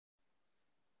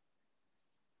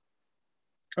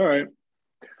All right.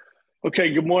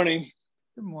 Okay. Good morning.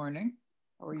 Good morning.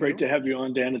 How are Great you? to have you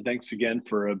on, Dan. And thanks again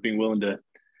for being willing to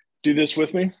do this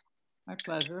with me. My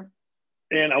pleasure.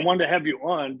 And I wanted to have you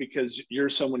on because you're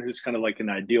someone who's kind of like an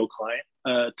ideal client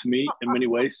to me in many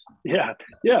ways. Yeah.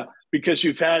 Yeah. Because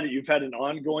you've had an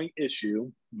ongoing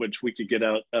issue, which we could get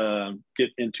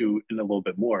into in a little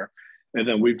bit more. And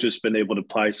then we've just been able to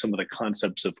apply some of the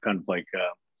concepts of kind of like,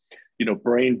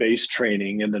 brain-based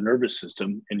training in the nervous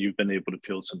system, and you've been able to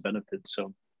feel some benefits.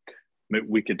 So maybe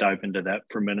we could dive into that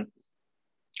for a minute.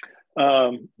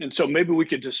 And so maybe we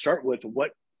could just start with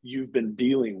what you've been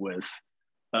dealing with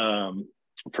um,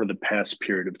 for the past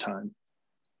period of time.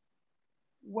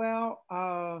 Well,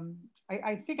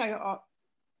 I think I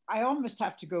almost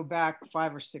have to go back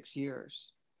 5 or 6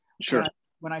 years when Sure.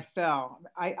 I fell.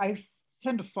 I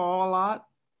tend to fall a lot,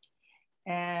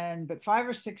 and but 5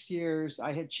 or 6 years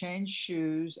I had changed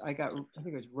shoes. I think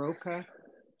it was Roca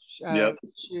Yep.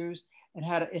 shoes, and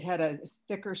it had a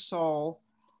thicker sole.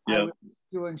 I Yep. was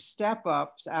doing step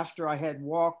ups after I had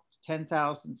walked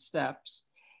 10,000 steps,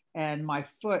 and my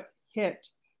foot hit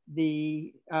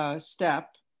the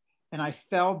step, and I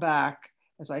fell back.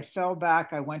 As I fell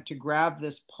back, I went to grab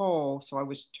this pole, so I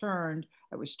was turned,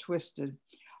 I was twisted.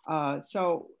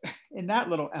 So in that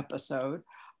little episode,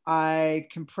 I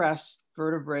compressed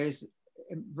vertebrae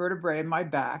in my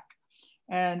back.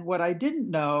 And what I didn't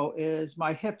know is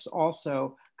my hips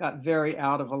also got very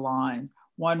out of line.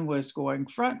 One was going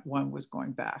front, one was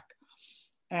going back.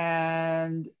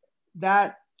 And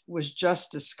that was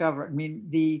just discovered. I mean,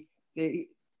 the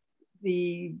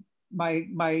the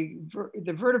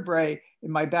vertebrae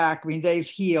in my back, I mean, they've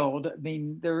healed. I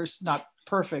mean, they're not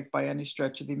perfect by any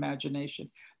stretch of the imagination,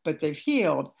 but they've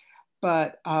healed.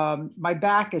 But my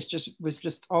back was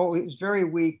just always, it was very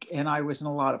weak, and I was in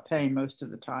a lot of pain most of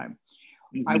the time.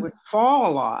 I Hmm. would fall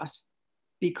a lot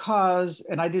because,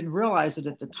 and I didn't realize it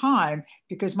at the time,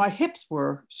 because my hips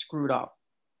were screwed up.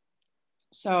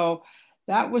 So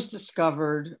that was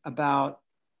discovered about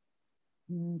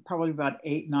probably about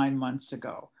 8, 9 months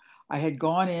ago. I had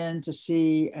gone in to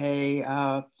see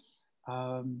an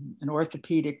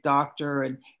orthopedic doctor,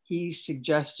 and he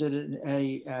suggested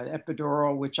an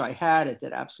epidural, which I had. It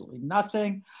did absolutely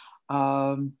nothing.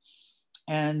 Um,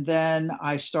 and then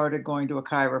I started going to a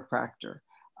chiropractor,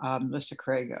 Lissa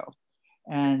Crago,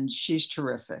 and she's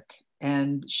terrific.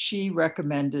 And she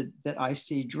recommended that I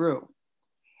see Drew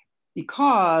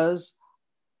because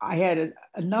I had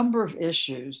a number of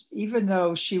issues, even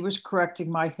though she was correcting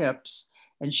my hips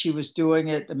and she was doing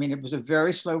it. I mean, it was a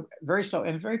very slow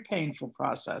and very painful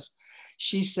process.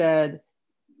 She said,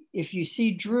 if you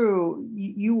see Drew,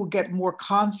 you will get more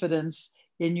confidence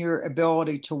in your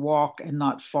ability to walk and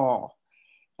not fall.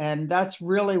 And that's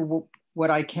really what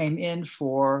I came in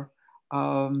for,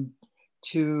 um,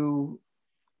 to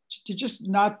to just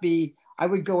not be. I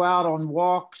would go out on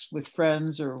walks with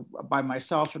friends or by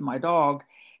myself and my dog,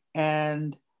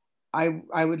 and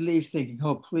I would leave thinking,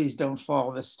 oh, please don't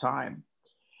fall this time.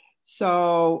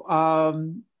 So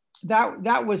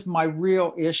that was my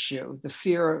real issue,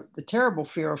 the terrible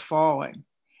fear of falling.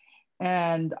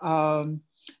 And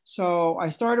so I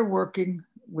started working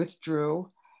with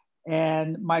Drew,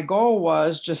 and my goal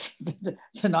was just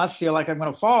to not feel like I'm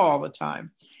going to fall all the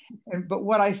time. But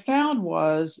what I found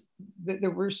was that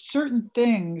there were certain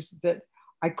things that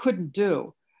I couldn't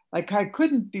do. Like I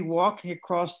couldn't be walking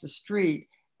across the street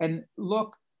and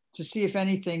look to see if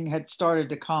anything had started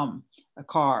to come, a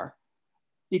car,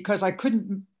 because I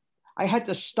couldn't, I had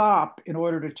to stop in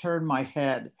order to turn my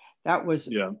head. That was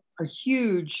Yeah. a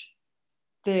huge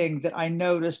thing that I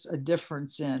noticed a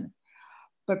difference in.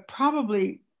 But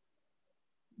probably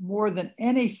more than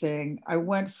anything, I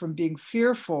went from being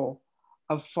fearful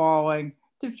of falling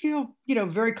to feel,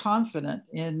 very confident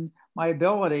in my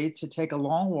ability to take a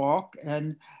long walk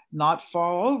and not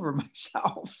fall over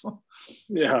myself.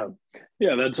 Yeah.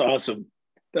 Yeah. That's awesome.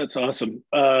 That's awesome.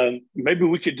 Maybe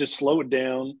we could just slow it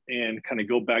down and kind of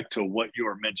go back to what you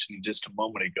were mentioning just a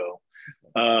moment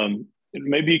ago.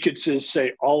 Maybe you could just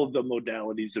say all of the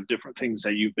modalities of different things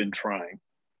that you've been trying.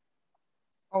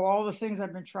 Oh, all the things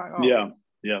I've been trying. Oh, Yeah.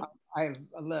 Yeah. I have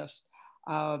a list.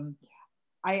 Um,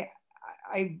 I,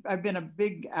 I've been a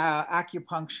big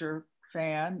acupuncture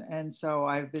fan, and so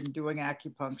I've been doing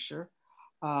acupuncture.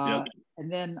 Yep. Uh,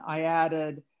 and then I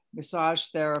added massage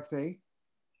therapy,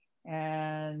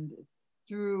 and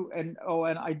and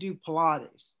I do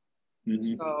Pilates. Hmm.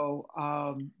 So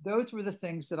those were the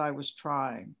things that I was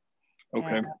trying, and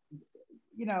Okay.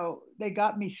 they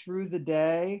got me through the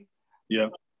day. Yeah.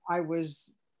 I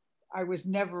was I was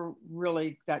never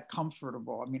really that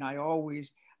comfortable. I mean, I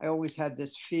always had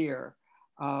this fear.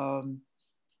 Um,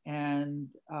 and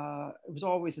it was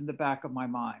always in the back of my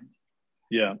mind.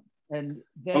 Yeah. And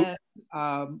Oh,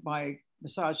 then my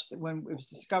massage, when it was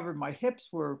discovered my hips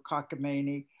were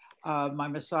cockamamie, my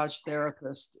massage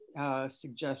therapist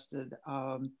suggested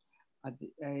a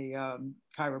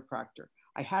chiropractor.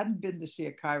 I hadn't been to see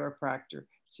a chiropractor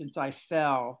since I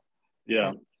fell yeah.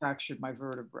 and fractured my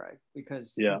vertebrae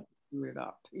because he Yeah. screwed it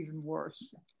up even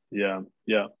worse. Yeah.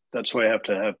 Yeah. That's why I have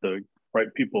to have the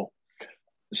right people.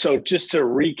 So just to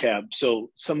recap, so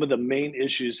some of the main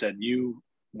issues that you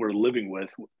were living with,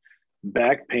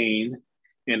 back pain,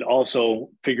 and also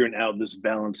figuring out this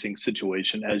balancing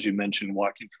situation, as you mentioned,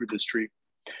 walking through the street.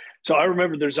 So I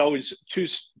remember there's always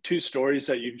two stories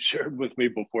that you've shared with me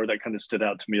before that kind of stood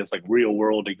out to me as like real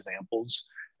world examples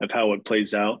of how it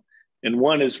plays out. And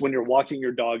one is when you're walking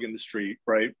your dog in the street,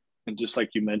 right? And just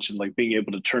like you mentioned, like being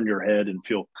able to turn your head and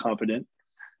feel confident.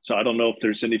 So I don't know if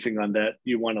there's anything on that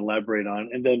you want to elaborate on.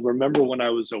 And then remember when I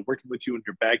was working with you in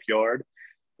your backyard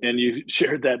and you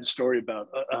shared that story about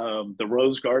the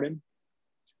rose garden.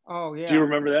 Oh Do you yeah,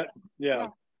 remember that? Yeah. yeah,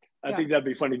 I yeah. think that'd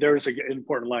be funny. There's an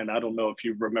important line. I don't know if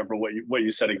you remember what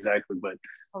you said exactly, but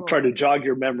try Probably. to jog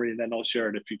your memory and then I'll share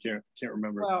it if you can't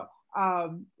remember. Well,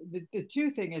 the two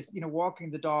thing is,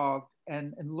 walking the dog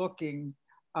and looking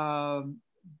um,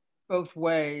 both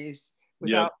ways Yep.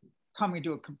 without coming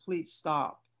to a complete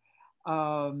stop.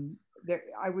 There,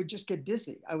 I would just get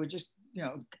dizzy. I would just,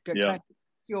 kind Yep. of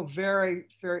feel very,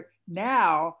 very.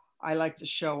 Now I like to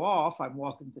show off. I'm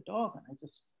walking the dog, and I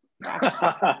just,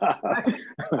 I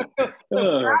feel so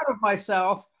Uh, proud of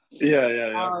myself. yeah.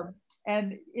 Yeah. Yeah.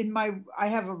 And I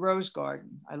have a rose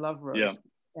garden. I love Yeah. roses,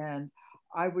 and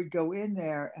I would go in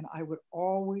there, and I would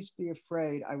always be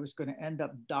afraid I was going to end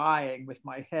up dying with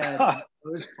my head in a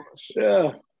rose bush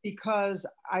Yeah. because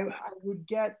I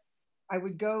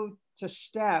would go to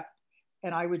step,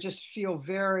 and I would just feel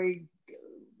very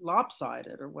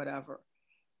lopsided or whatever.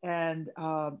 And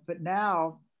but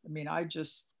now, I mean,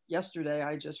 yesterday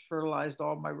I just fertilized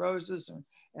all my roses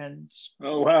and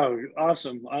Oh wow.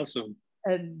 Awesome. Awesome.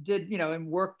 and did and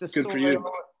worked the Good for soil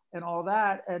you. and all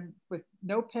that, and with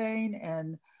no pain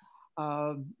and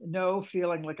no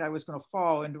feeling like I was going to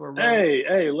fall into a rose. Hey,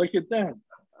 hey, look at that.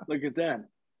 Look at that.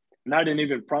 And I didn't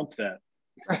even prompt that.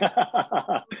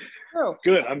 So,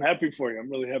 Good. I'm happy for you. I'm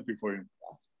really happy for you.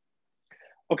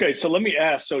 Okay, so let me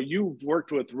ask. So you've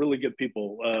worked with really good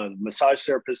people, massage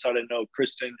therapists that I know,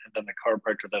 Kristen, and then the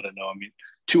chiropractor that I know. I mean,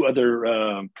 two other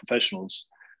professionals.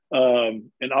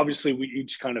 And obviously, we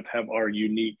each kind of have our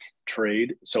unique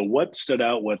trade. So, what stood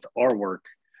out with our work,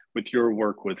 with your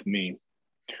work with me,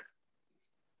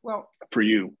 well, for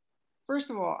you? first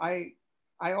of all, I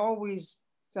always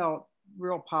felt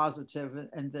real positive,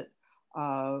 and that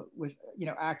with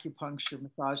acupuncture,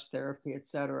 massage therapy,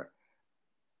 etc.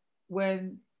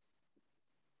 When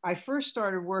I first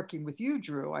started working with you,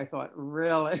 Drew, I thought,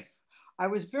 really? I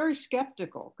was very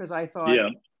skeptical because I thought, Yeah,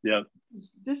 yeah,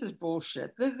 this is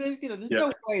bullshit. There's yeah,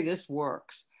 no way this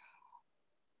works.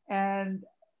 And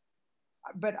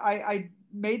but I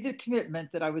made the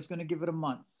commitment that I was going to give it a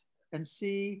month and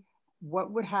see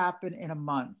what would happen in a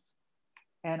month.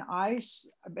 And I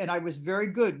was very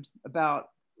good about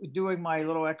doing my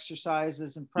little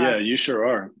exercises and yeah. practice. You sure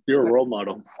are. You're a But role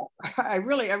model. I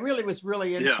really was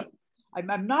really into Yeah, it.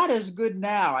 I'm not as good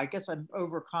now. I guess I'm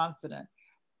overconfident,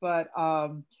 but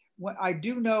when I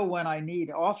do know when I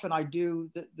need. Often I do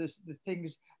the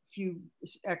things, few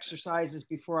exercises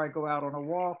before I go out on a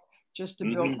walk, just to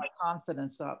build hmm my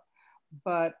confidence up.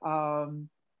 But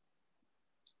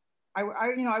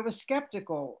I was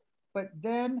skeptical, but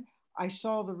then I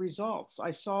saw the results.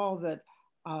 I saw that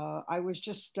I was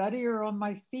just steadier on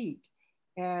my feet,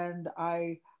 and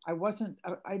I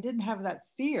didn't have that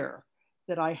fear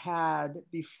that I had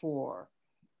before.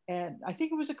 And I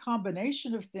think it was a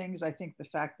combination of things. I think the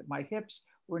fact that my hips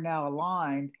were now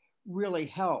aligned really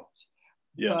helped.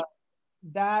 yeah, But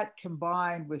that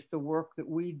combined with the work that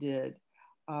we did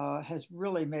has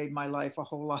really made my life a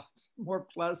whole lot more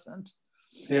pleasant.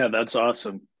 yeah. That's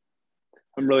awesome.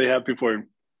 I'm really happy for you.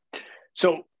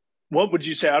 So, what would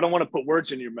you say? I don't want to put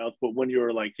words in your mouth, but when you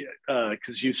were like,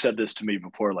 because you said this to me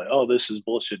before, like, oh, this is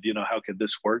bullshit. You know, how could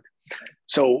this work?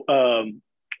 So,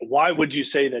 why would you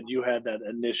say that you had that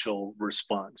initial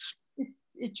response?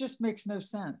 It just makes no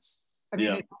sense. I mean,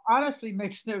 Yeah, it honestly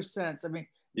makes no sense. I mean,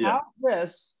 yeah, how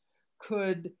this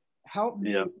could help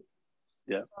yeah, me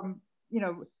yeah, from,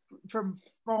 from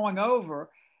falling over.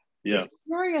 The yeah,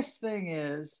 curious thing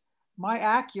is, my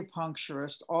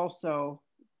acupuncturist also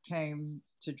came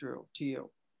to you,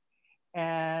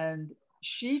 and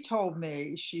she told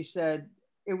me, she said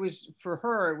it was for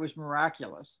her, it was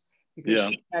miraculous because yeah,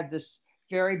 she had this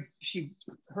she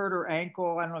hurt her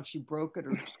ankle. I don't know if she broke it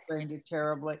or sprained it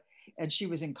terribly. And she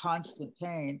was in constant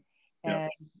pain. Yeah.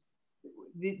 And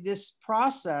this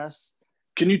process.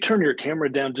 Can you turn your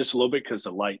camera down just a little bit? Because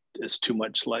the light is too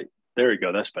much light. There you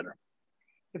go. That's better.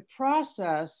 The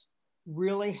process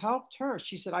really helped her.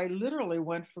 She said, I literally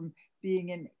went from being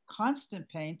in constant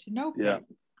pain to no pain. Yeah.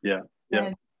 Yeah. Yeah.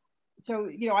 And so,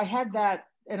 you know, I had that.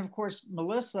 And of course,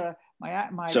 Melissa, my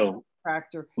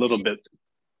chiropractor. A little bit.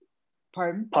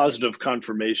 Pardon? Positive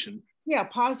confirmation. Yeah,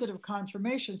 positive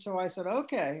confirmation. So I said,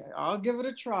 okay, I'll give it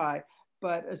a try.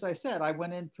 But as I said, I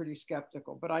went in pretty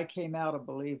skeptical, but I came out a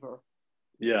believer.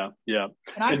 Yeah, yeah.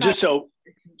 And just so,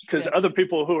 because other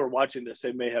people who are watching this,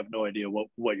 they may have no idea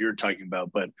what you're talking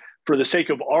about. But for the sake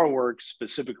of our work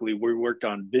specifically, we worked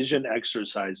on vision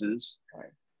exercises, right,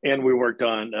 and we worked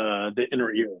on the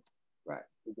inner ear. Right.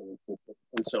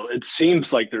 And so it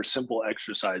seems like they're simple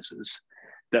exercises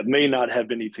that may not have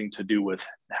anything to do with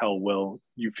how well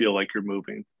you feel like you're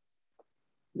moving.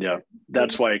 Yeah,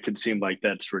 that's why it could seem like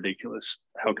that's ridiculous.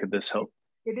 How could this help?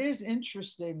 It is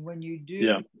interesting when you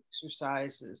do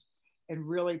exercises and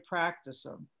really practice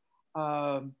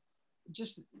them.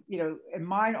 Just, you know, and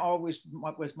mine always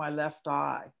was my left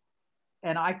eye.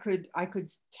 And I could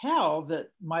tell that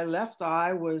my left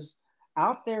eye was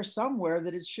out there somewhere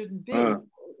that it shouldn't be. It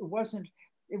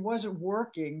wasn't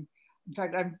working. In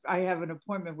fact, I have an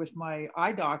appointment with my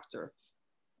eye doctor.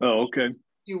 Oh, okay. In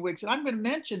a few weeks, and I'm going to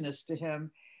mention this to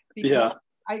him because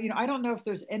I don't know if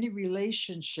there's any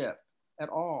relationship at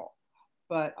all,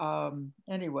 but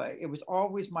anyway, it was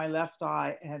always my left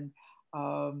eye, and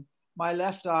my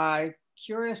left eye,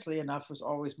 curiously enough, was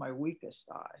always my weakest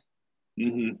eye.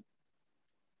 Mm-hmm.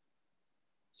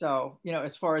 So, you know,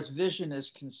 as far as vision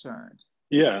is concerned.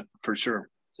 Yeah, for sure.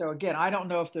 So again, I don't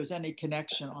know if there's any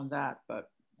connection on that, but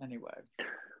anyway.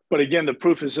 But again, the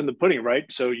proof is in the pudding, right?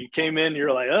 So you came in,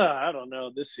 you're like, I don't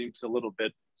know, this seems a little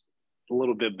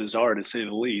bit bizarre to say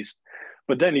the least.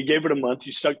 But then you gave it a month,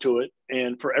 you stuck to it.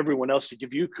 And for everyone else to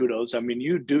give you kudos, I mean,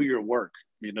 you do your work.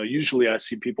 You know, usually I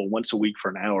see people once a week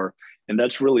for an hour, and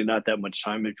that's really not that much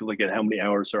time if you look at how many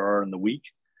hours there are in the week.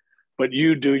 But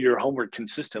you do your homework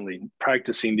consistently,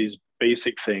 practicing these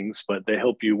basic things, but they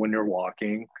help you when you're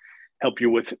walking, help you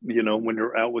with, you know, when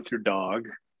you're out with your dog.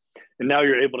 And now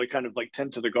you're able to kind of like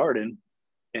tend to the garden,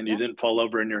 and you didn't fall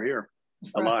over and you're here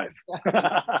alive.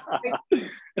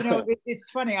 You know,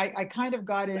 it's funny. I kind of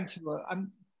got into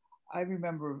I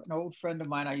remember an old friend of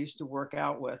mine I used to work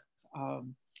out with.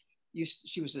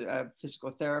 She was a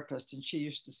physical therapist, and she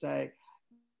used to say,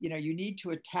 you know, you need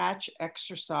to attach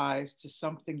exercise to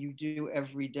something you do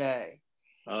every day.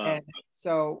 And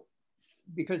so,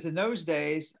 because in those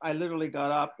days, I literally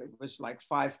got up, it was like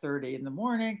 5:30 in the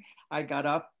morning. I got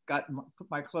up, put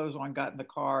my clothes on, got in the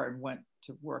car, and went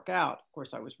to work out. Of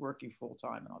course, I was working full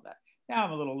time and all that. Now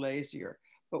I'm a little lazier.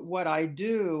 But what I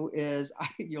do is,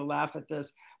 you'll laugh at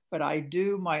this, but I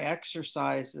do my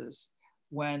exercises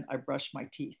when I brush my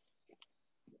teeth.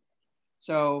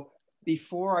 So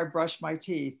before I brush my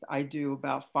teeth, I do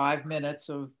about 5 minutes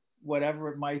of whatever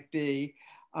it might be,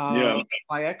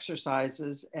 my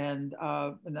exercises, and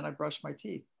then I brush my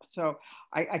teeth. So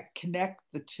I connect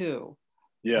the two.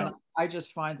 Yeah. And I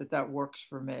just find that works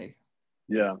for me.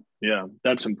 Yeah. Yeah.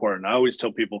 That's important. I always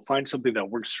tell people, find something that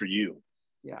works for you.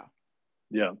 Yeah.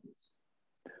 Yeah.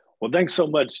 Well, thanks so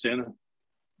much, Dana.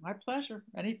 My pleasure.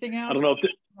 Anything else? I don't know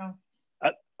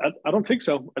if I don't think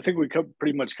so. I think we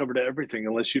pretty much covered everything,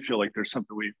 unless you feel like there's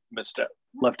something we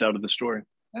left out of the story.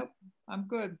 Nope. I'm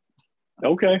good.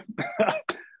 Okay.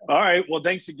 All right. Well,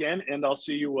 thanks again. And I'll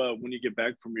see you when you get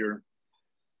back from your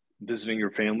visiting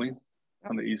your family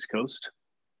on the East Coast.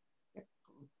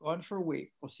 Gone for a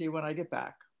week. We'll see you when I get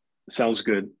back. Sounds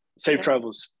good. Safe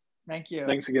travels. Thank you.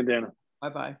 Thanks again, Dana.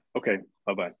 Bye-bye. Okay.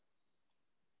 Bye-bye.